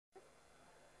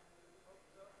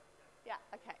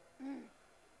Okay.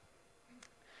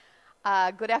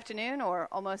 Good afternoon, or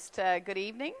almost good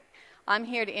evening. I'm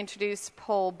here to introduce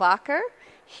Paul Bakker.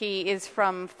 He is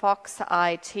from Fox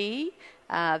IT,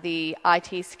 the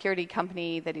IT security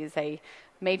company that is a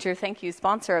major thank you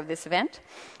sponsor of this event.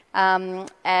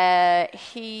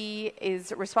 He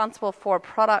is responsible for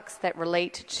products that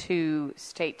relate to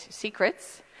state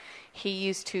secrets. He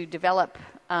used to develop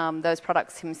those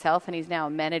products himself, and he's now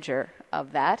a manager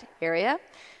of that area.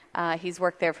 He's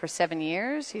worked there for 7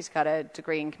 years. He's got a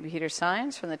degree in computer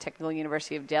science from the Technical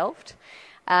University of Delft.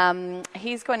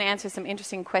 He's going to answer some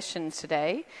interesting questions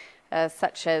today,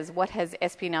 such as what has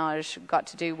espionage got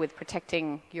to do with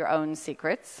protecting your own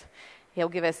secrets? He'll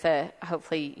give us a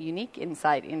hopefully unique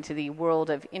insight into the world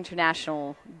of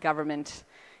international government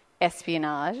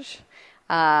espionage,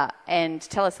 and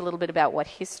tell us a little bit about what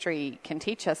history can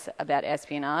teach us about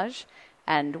espionage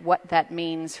and what that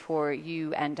means for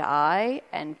you and I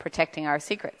and protecting our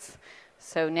secrets.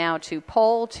 So now to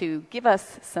Paul to give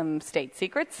us some state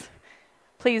secrets.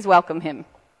 Please welcome him.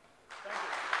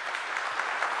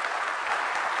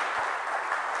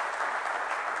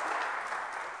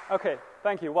 Okay,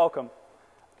 thank you. Welcome.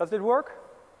 Does it work?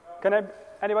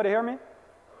 Anybody hear me?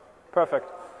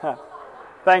 Perfect.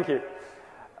 Thank you.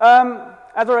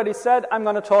 As already said, I'm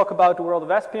going to talk about the world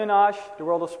of espionage, the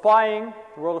world of spying,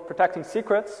 the world of protecting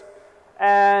secrets,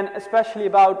 and especially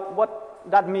about what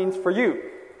that means for you,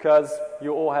 because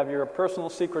you all have your personal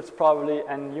secrets probably,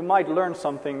 and you might learn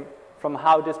something from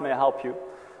how this may help you.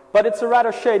 But it's a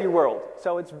rather shady world,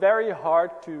 so it's very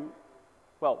hard to,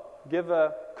 give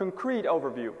a concrete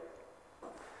overview.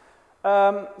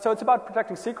 So it's about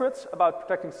protecting secrets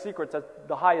at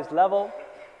the highest level.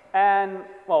 And,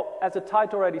 as the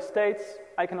title already states,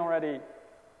 I can already,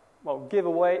 give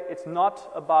away, it's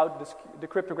not about the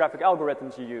cryptographic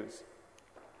algorithms you use.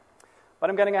 But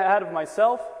I'm getting ahead of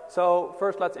myself, so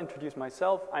first let's introduce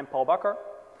myself. I'm Paul Bakker.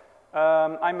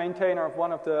 I'm maintainer of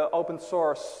one of the open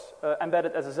source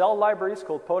embedded SSL libraries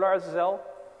called Polar SSL.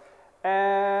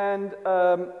 And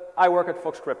I work at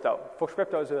Fox Crypto. Fox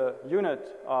Crypto is a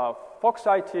unit of Fox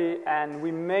IT, and we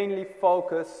mainly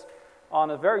focus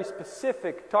on a very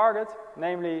specific target,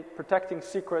 namely protecting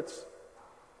secrets,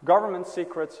 government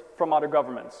secrets from other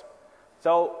governments.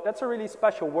 So that's a really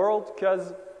special world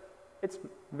because it's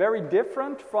very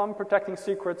different from protecting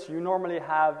secrets you normally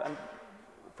have and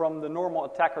from the normal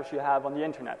attackers you have on the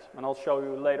internet. And I'll show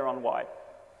you later on why.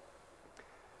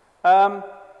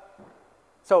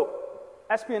 So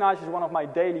espionage is one of my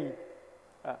daily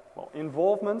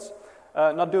involvements.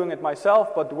 Not doing it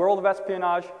myself, but the world of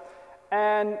espionage.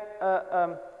 And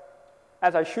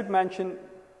as I should mention,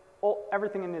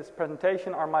 everything in this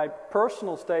presentation are my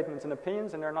personal statements and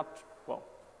opinions, and they're not,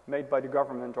 made by the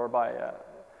government or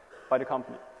by the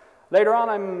company. Later on,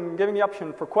 I'm giving the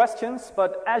option for questions,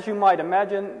 but as you might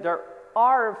imagine, there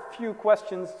are a few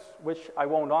questions which I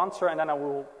won't answer, and then I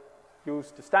will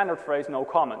use the standard phrase, no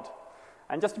comment.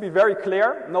 And just to be very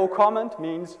clear, no comment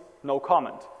means no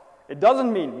comment. It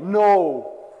doesn't mean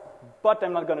no, but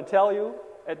I'm not going to tell you.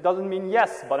 It doesn't mean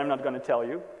yes, but I'm not going to tell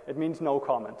you. It means no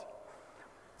comment.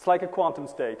 It's like a quantum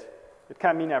state. It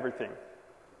can mean everything.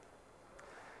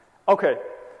 Okay,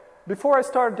 before I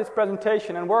started this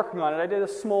presentation and working on it, I did a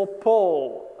small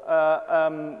poll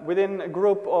within a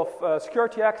group of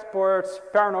security experts,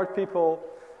 paranoid people,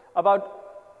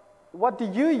 about what do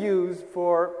you use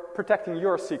for protecting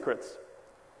your secrets?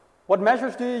 What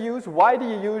measures do you use? Why do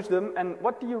you use them? And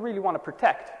what do you really want to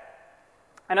protect?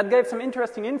 And that gave some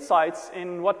interesting insights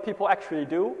in what people actually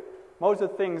do. Most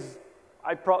of the things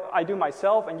I do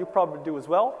myself, and you probably do as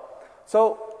well.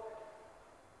 So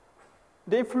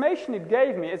the information it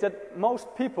gave me is that most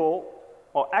people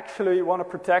actually want to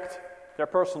protect their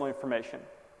personal information.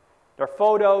 Their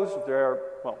photos, their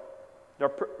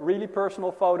really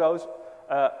personal photos,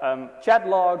 chat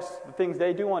logs, the things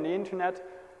they do on the internet,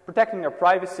 protecting their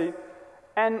privacy,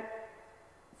 and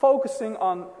focusing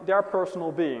on their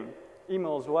personal being.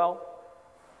 Email as well.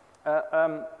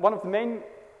 One of the main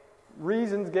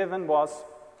reasons given was,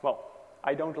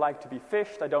 I don't like to be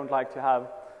phished, I don't like to have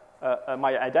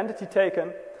my identity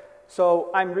taken,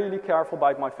 so I'm really careful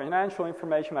about my financial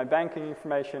information, my banking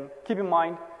information. Keep in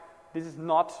mind, this is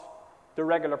not the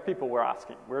regular people we're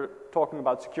asking. We're talking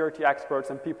about security experts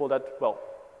and people that,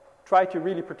 try to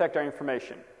really protect their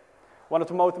information. One of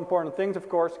the most important things, of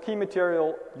course, key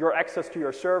material, your access to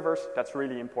your servers, that's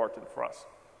really important for us.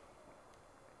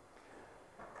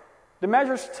 The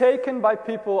measures taken by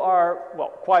people are,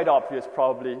 quite obvious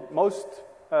probably. Most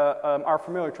are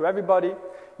familiar to everybody.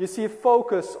 You see a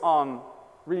focus on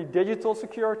really digital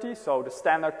security, so the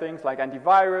standard things like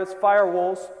antivirus,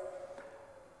 firewalls.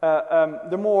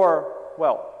 The more,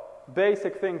 well,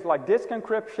 basic things like disk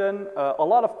encryption. A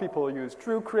lot of people use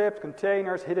TrueCrypt,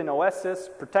 containers, hidden OSs,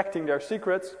 protecting their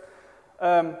secrets.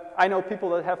 I know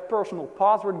people that have personal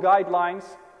password guidelines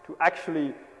to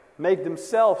actually make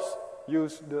themselves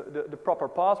use the proper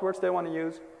passwords they want to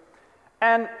use.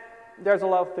 And there's a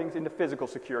lot of things in the physical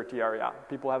security area.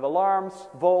 People have alarms,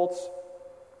 vaults,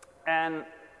 and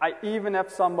I even have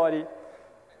somebody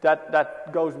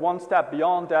that goes one step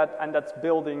beyond that, and that's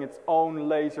building its own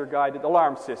laser-guided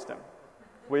alarm system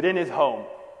within his home,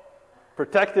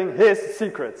 protecting his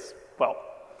secrets. Well,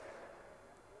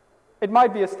 it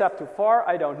might be a step too far,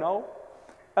 I don't know.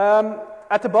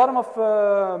 At the bottom of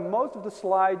most of the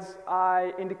slides,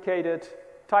 I indicated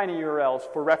tiny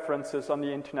URLs for references on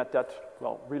the internet that,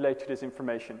 well, relate to this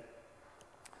information.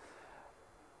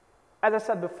 As I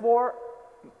said before,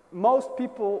 most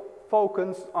people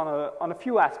focus on a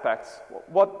few aspects.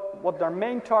 What their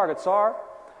main targets are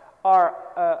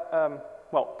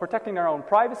well, protecting their own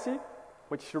privacy,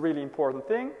 which is a really important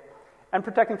thing, and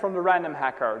protecting from the random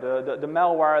hacker, the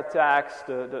malware attacks,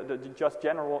 the just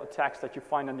general attacks that you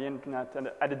find on the internet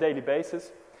at a daily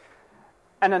basis.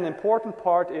 And an important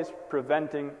part is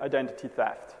preventing identity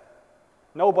theft.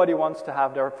 Nobody wants to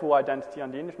have their full identity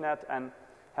on the internet and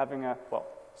having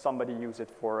somebody use it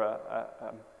for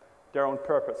their own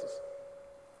purposes.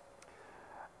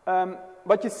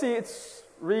 But you see, it's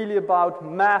really about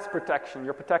mass protection.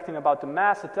 You're protecting about the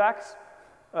mass attacks.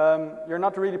 You're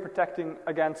not really protecting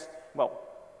against, well,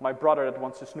 my brother that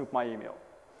wants to snoop my email.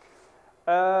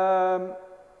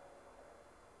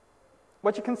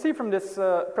 What you can see from this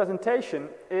presentation,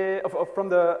 from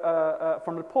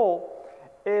the poll,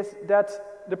 is that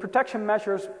the protection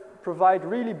measures provide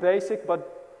really basic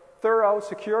but thorough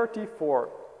security for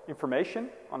information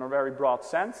on a very broad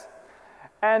sense.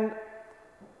 And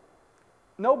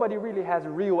nobody really has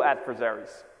real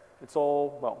adversaries. It's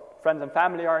all, well, friends and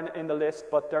family are in the list,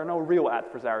 but there are no real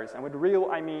adversaries. And with real,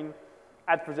 I mean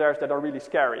adversaries that are really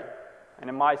scary. And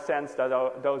in my sense,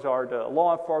 those are the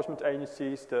law enforcement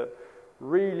agencies, the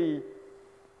really,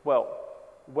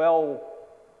 well-grown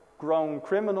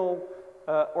criminal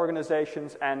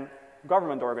organizations and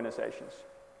government organizations.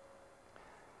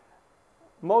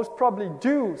 Most probably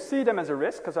do see them as a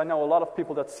risk, because I know a lot of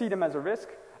people that see them as a risk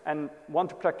and want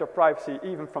to protect their privacy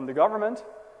even from the government,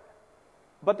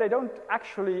 but they don't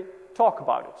actually talk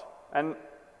about it. And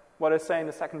what I say in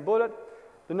the second bullet,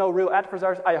 the no real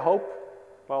adversaries, I hope,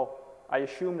 well, I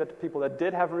assume that the people that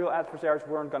did have real adversaries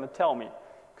weren't going to tell me,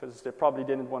 because they probably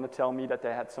didn't want to tell me that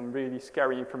they had some really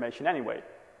scary information anyway.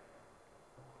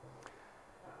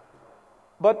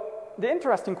 But the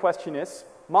interesting question is,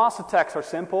 mass attacks are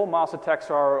simple, mass attacks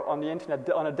are on the internet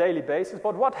on a daily basis,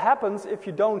 but what happens if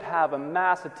you don't have a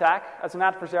mass attack as an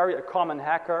adversary, a common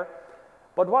hacker?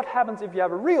 But what happens if you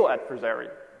have a real adversary?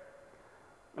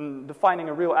 And defining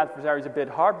a real adversary is a bit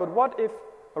hard, but what if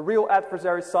a real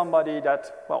adversary is somebody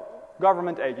that, well,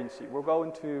 government agency. We'll go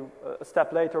into a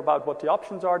step later about what the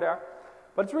options are there.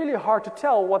 But it's really hard to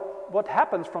tell what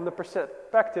happens from the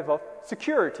perspective of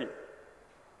security.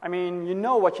 I mean, you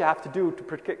know what you have to do to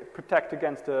protect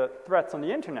against the threats on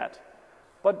the internet.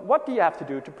 But what do you have to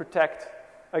do to protect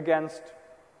against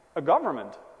a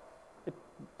government? It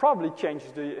probably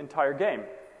changes the entire game.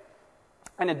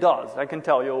 And it does, I can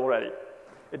tell you already.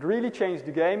 It really changed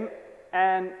the game,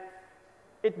 and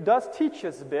it does teach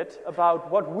us a bit about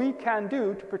what we can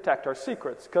do to protect our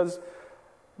secrets, because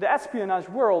the espionage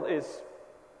world is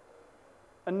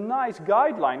a nice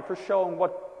guideline for showing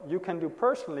what you can do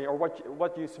personally or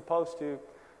what you're supposed to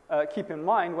keep in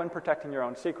mind when protecting your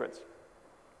own secrets.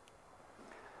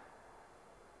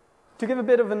 To give a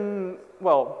bit of an,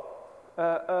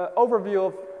 overview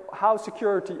of how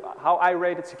I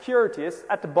rated security is,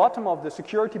 at the bottom of the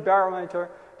security barometer,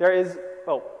 there is,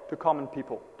 the common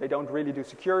people. They don't really do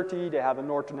security. They have a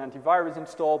Norton antivirus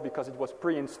installed because it was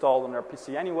pre-installed on their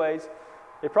PC anyways.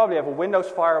 They probably have a Windows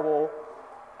firewall,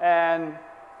 and,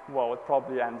 it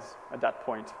probably ends at that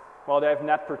point. Well, they have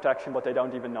net protection, but they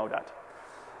don't even know that.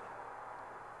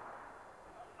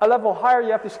 A level higher,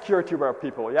 you have the security-aware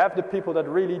people. You have the people that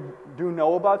really do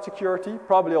know about security,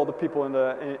 probably all the people in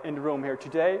the room here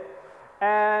today,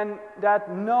 and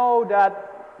that know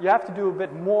that you have to do a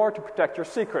bit more to protect your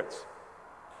secrets.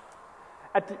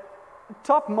 At the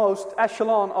topmost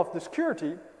echelon of the security,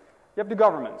 you have the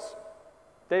governments.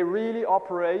 They really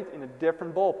operate in a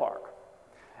different ballpark.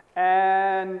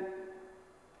 And,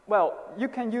 you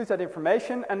can use that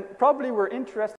information, and probably we're interested